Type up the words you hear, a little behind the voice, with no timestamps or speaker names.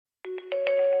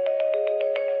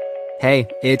Hey,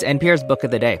 it's NPR's Book of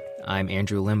the Day. I'm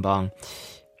Andrew Limbong.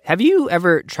 Have you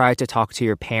ever tried to talk to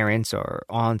your parents or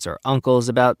aunts or uncles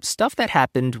about stuff that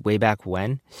happened way back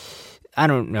when? I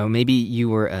don't know, maybe you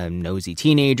were a nosy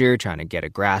teenager trying to get a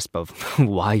grasp of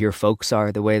why your folks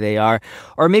are the way they are,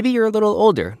 or maybe you're a little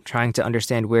older trying to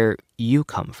understand where you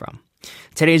come from.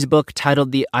 Today's book,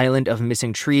 titled The Island of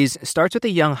Missing Trees, starts with a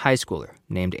young high schooler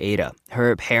named Ada.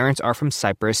 Her parents are from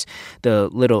Cyprus, the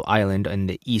little island in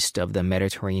the east of the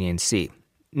Mediterranean Sea.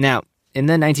 Now, in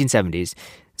the 1970s,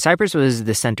 Cyprus was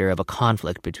the center of a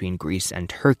conflict between Greece and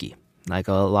Turkey. Like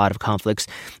a lot of conflicts,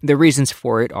 the reasons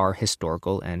for it are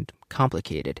historical and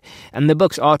complicated. And the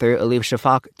book's author, Elif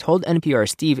Shafak, told NPR's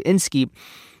Steve Inskeep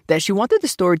that she wanted the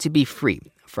story to be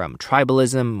free from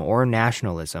tribalism or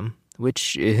nationalism,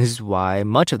 which is why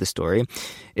much of the story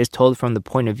is told from the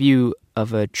point of view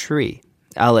of a tree.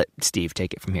 I'll let Steve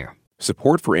take it from here.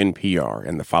 Support for NPR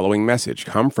and the following message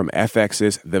come from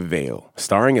FX's The Veil,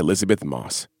 starring Elizabeth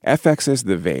Moss. FX's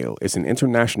The Veil is an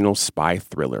international spy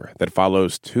thriller that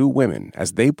follows two women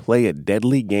as they play a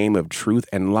deadly game of truth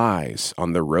and lies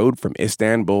on the road from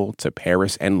Istanbul to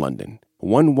Paris and London.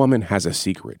 One woman has a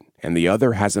secret, and the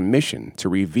other has a mission to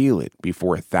reveal it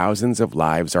before thousands of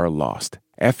lives are lost.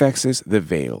 FX's The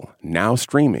Veil, now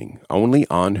streaming only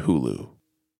on Hulu.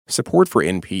 Support for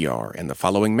NPR and the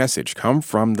following message come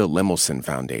from the Lemelson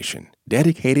Foundation,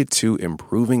 dedicated to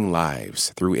improving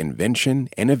lives through invention,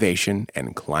 innovation,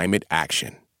 and climate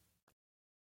action.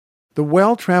 The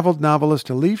well-traveled novelist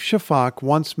Elif Shafak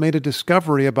once made a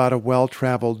discovery about a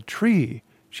well-traveled tree.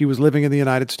 She was living in the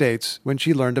United States when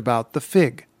she learned about the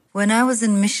fig. When I was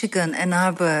in Michigan, Ann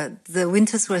Arbor, the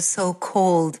winters were so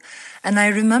cold. And I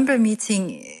remember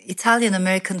meeting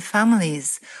Italian-American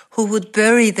families who would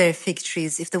bury their fig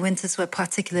trees if the winters were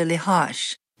particularly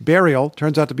harsh. Burial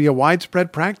turns out to be a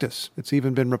widespread practice. It's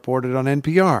even been reported on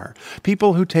NPR.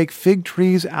 People who take fig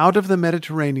trees out of the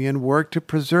Mediterranean work to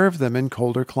preserve them in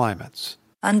colder climates.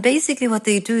 And basically what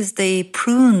they do is they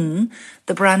prune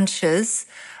the branches,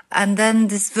 and then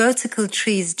this vertical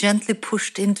tree is gently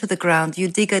pushed into the ground. You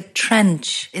dig a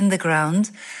trench in the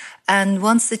ground, and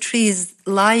once the tree is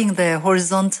lying there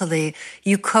horizontally,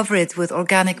 you cover it with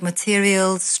organic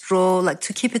material, straw, like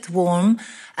to keep it warm.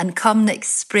 And come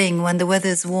next spring, when the weather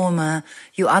is warmer,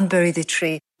 you unbury the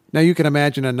tree. Now you can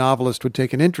imagine a novelist would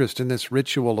take an interest in this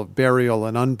ritual of burial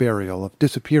and unburial, of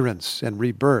disappearance and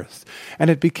rebirth. And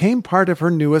it became part of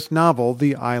her newest novel,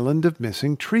 The Island of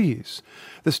Missing Trees.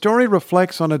 The story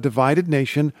reflects on a divided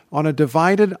nation on a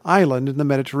divided island in the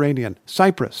Mediterranean,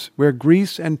 Cyprus, where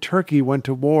Greece and Turkey went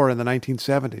to war in the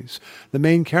 1970s. The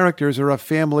main characters are a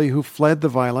family who fled the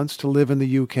violence to live in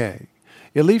the UK.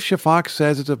 Elif Shafak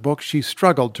says it's a book she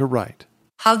struggled to write.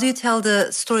 How do you tell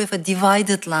the story of a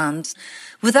divided land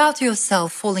without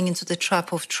yourself falling into the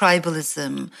trap of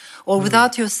tribalism or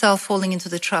without yourself falling into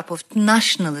the trap of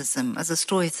nationalism as a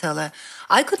storyteller?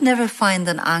 I could never find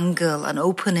an angle, an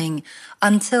opening,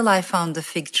 until I found the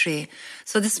fig tree.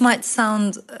 So this might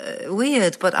sound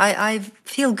weird, but I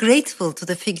feel grateful to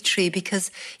the fig tree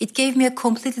because it gave me a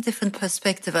completely different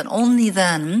perspective. And only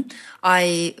then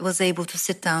I was able to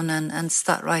sit down and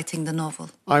start writing the novel.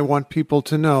 I want people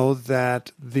to know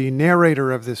that the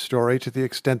narrator of this story, to the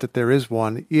extent that there is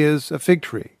one, is a fig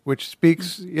tree, which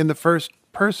speaks in the first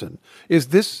person. Is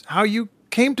this how you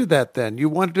came to that then? You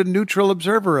wanted a neutral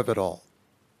observer of it all.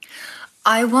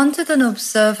 I wanted an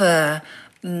observer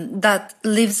that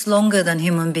lives longer than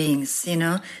human beings,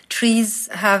 Trees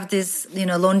have this,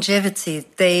 longevity.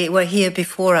 They were here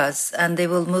before us, and they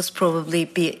will most probably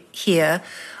be here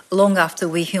long after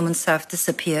we humans have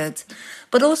disappeared.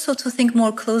 But also to think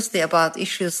more closely about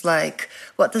issues like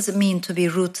what does it mean to be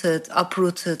rooted,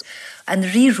 uprooted, and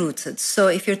rerouted. So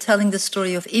if you're telling the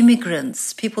story of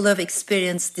immigrants, people who have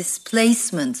experienced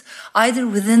displacement, either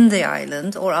within the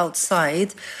island or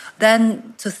outside,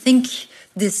 then to think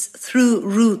this through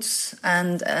roots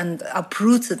and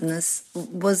uprootedness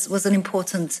was an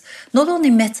important, not only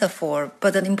metaphor,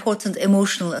 but an important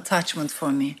emotional attachment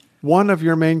for me. One of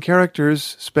your main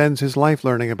characters spends his life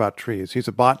learning about trees. He's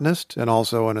a botanist and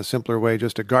also, in a simpler way,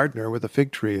 just a gardener with a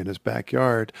fig tree in his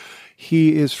backyard.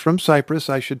 He is from Cyprus,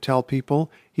 I should tell people.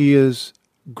 He is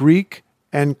Greek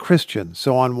and Christian.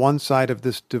 So on one side of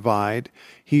this divide,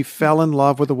 he fell in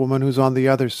love with a woman who's on the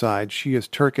other side. She is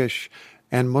Turkish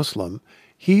and Muslim.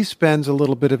 He spends a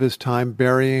little bit of his time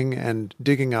burying and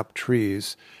digging up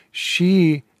trees.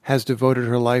 She has devoted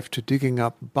her life to digging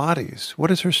up bodies. What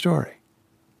is her story?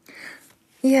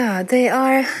 Yeah,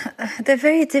 they're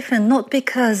very different, not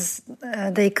because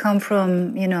they come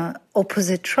from,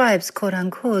 opposite tribes, quote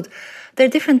unquote, they're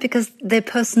different because their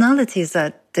personalities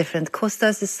are different.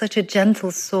 Kostas is such a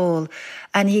gentle soul,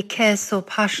 and he cares so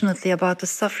passionately about the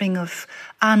suffering of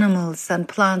animals and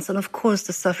plants, and of course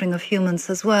the suffering of humans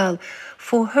as well.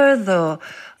 For her, though,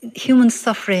 human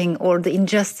suffering or the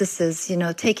injustices,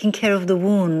 taking care of the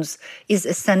wounds is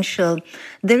essential.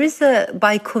 There is a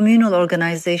bi-communal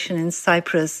organization in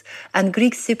Cyprus, and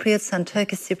Greek Cypriots and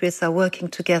Turkish Cypriots are working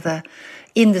together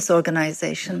in this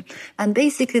organization. And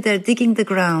basically they're digging the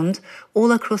ground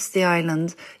all across the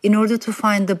island in order to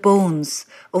find the bones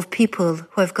of people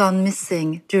who have gone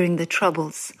missing during the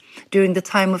Troubles, during the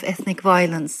time of ethnic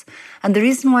violence. And the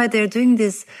reason why they're doing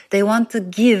this, they want to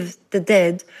give the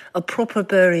dead a proper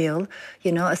burial,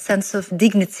 a sense of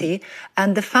dignity,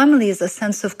 and the families a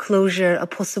sense of closure, a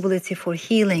possibility for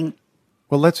healing.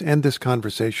 Well, let's end this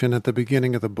conversation at the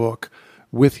beginning of the book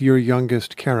with your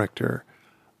youngest character.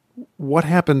 What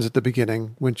happens at the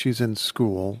beginning when she's in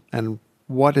school, and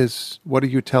what are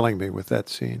you telling me with that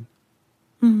scene?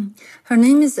 Her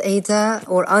name is Ada,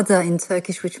 or Ada in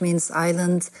Turkish, which means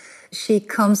island. She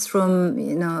comes from,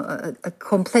 a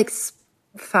complex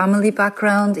family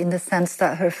background in the sense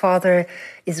that her father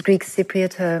is Greek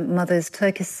Cypriot, her mother is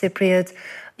Turkish Cypriot.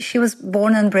 She was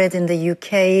born and bred in the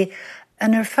UK,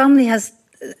 and her family has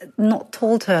not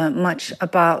told her much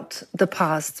about the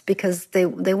past because they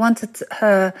wanted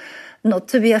her not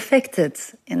to be affected,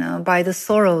 by the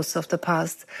sorrows of the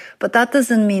past. But that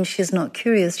doesn't mean she's not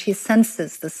curious. She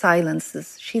senses the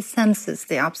silences. She senses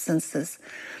the absences.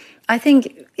 I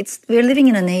think we're living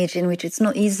in an age in which it's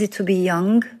not easy to be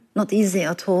young, not easy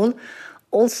at all.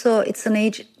 Also, it's an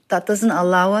age that doesn't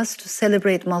allow us to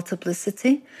celebrate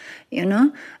multiplicity.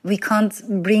 We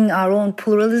can't bring our own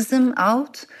pluralism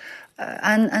out.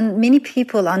 And many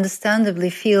people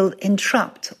understandably feel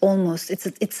entrapped almost.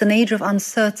 It's an age of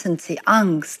uncertainty,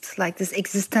 angst, like this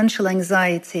existential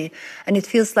anxiety. And it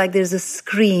feels like there's a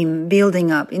scream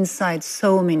building up inside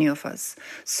so many of us.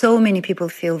 So many people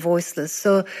feel voiceless.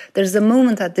 So there's a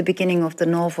moment at the beginning of the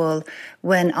novel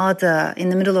when Ada, in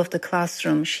the middle of the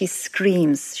classroom, she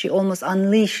screams. She almost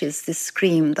unleashes this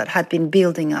scream that had been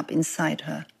building up inside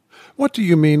her. What do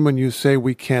you mean when you say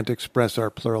we can't express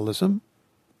our pluralism?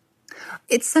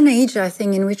 It's an age, I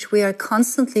think, in which we are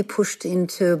constantly pushed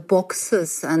into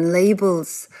boxes and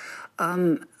labels.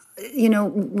 When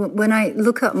I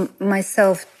look at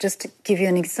myself, just to give you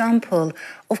an example,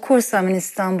 of course I'm an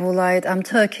Istanbulite, I'm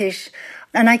Turkish,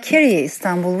 and I carry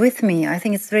Istanbul with me. I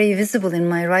think it's very visible in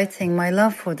my writing, my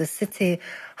love for the city.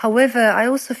 However, I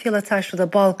also feel attached to the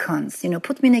Balkans.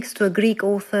 Put me next to a Greek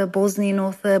author, Bosnian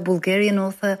author, Bulgarian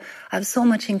author. I have so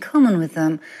much in common with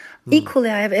them. Equally,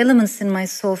 I have elements in my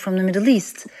soul from the Middle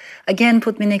East. Again,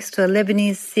 put me next to a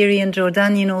Lebanese, Syrian,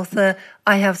 Jordanian author.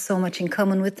 I have so much in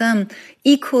common with them.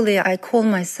 Equally, I call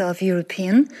myself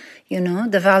European.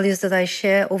 The values that I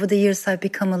share. Over the years, I've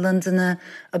become a Londoner,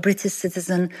 a British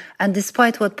citizen. And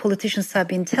despite what politicians have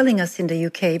been telling us in the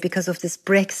UK, because of this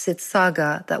Brexit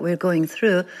saga that we're going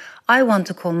through, I want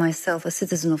to call myself a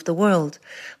citizen of the world.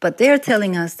 But they're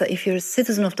telling us that if you're a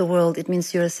citizen of the world, it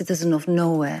means you're a citizen of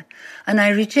nowhere. And I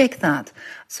reject that.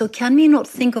 So can we not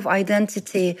think of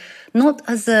identity not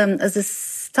as a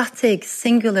static,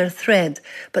 singular thread,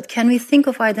 but can we think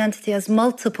of identity as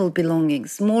multiple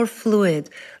belongings, more fluid,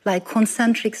 like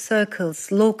concentric circles,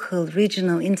 local,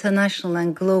 regional, international,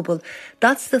 and global?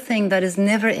 That's the thing that is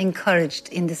never encouraged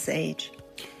in this age.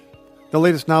 The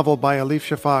latest novel by Elif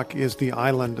Shafak is The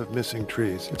Island of Missing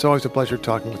Trees. It's always a pleasure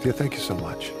talking with you. Thank you so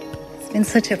much. It's been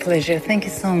such a pleasure. Thank you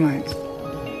so much.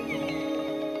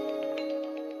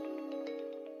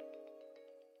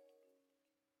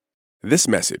 This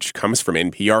message comes from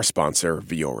NPR sponsor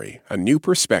Vuori, a new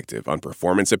perspective on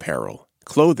performance apparel.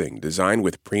 Clothing designed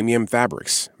with premium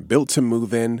fabrics, built to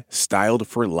move in, styled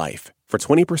for life. For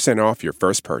 20% off your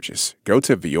first purchase, go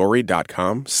to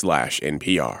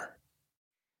vuori.com/NPR.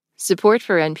 Support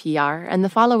for NPR and the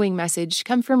following message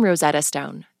come from Rosetta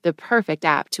Stone, the perfect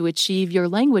app to achieve your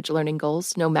language learning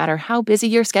goals no matter how busy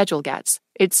your schedule gets.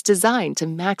 It's designed to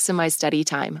maximize study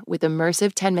time with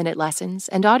immersive 10-minute lessons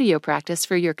and audio practice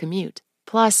for your commute.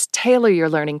 Plus, tailor your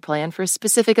learning plan for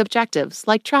specific objectives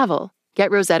like travel. Get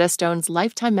Rosetta Stone's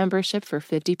lifetime membership for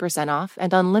 50% off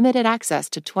and unlimited access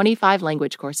to 25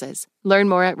 language courses. Learn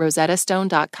more at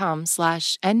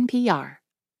rosettastone.com/NPR.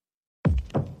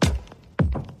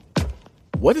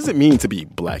 What does it mean to be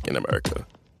Black in America?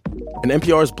 In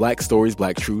NPR's Black Stories,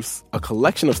 Black Truths, a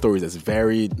collection of stories as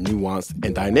varied, nuanced,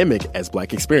 and dynamic as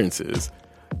Black experiences,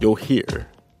 you'll hear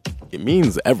it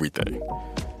means everything.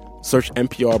 Search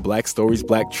NPR Black Stories,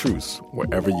 Black Truths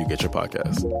wherever you get your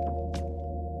podcasts.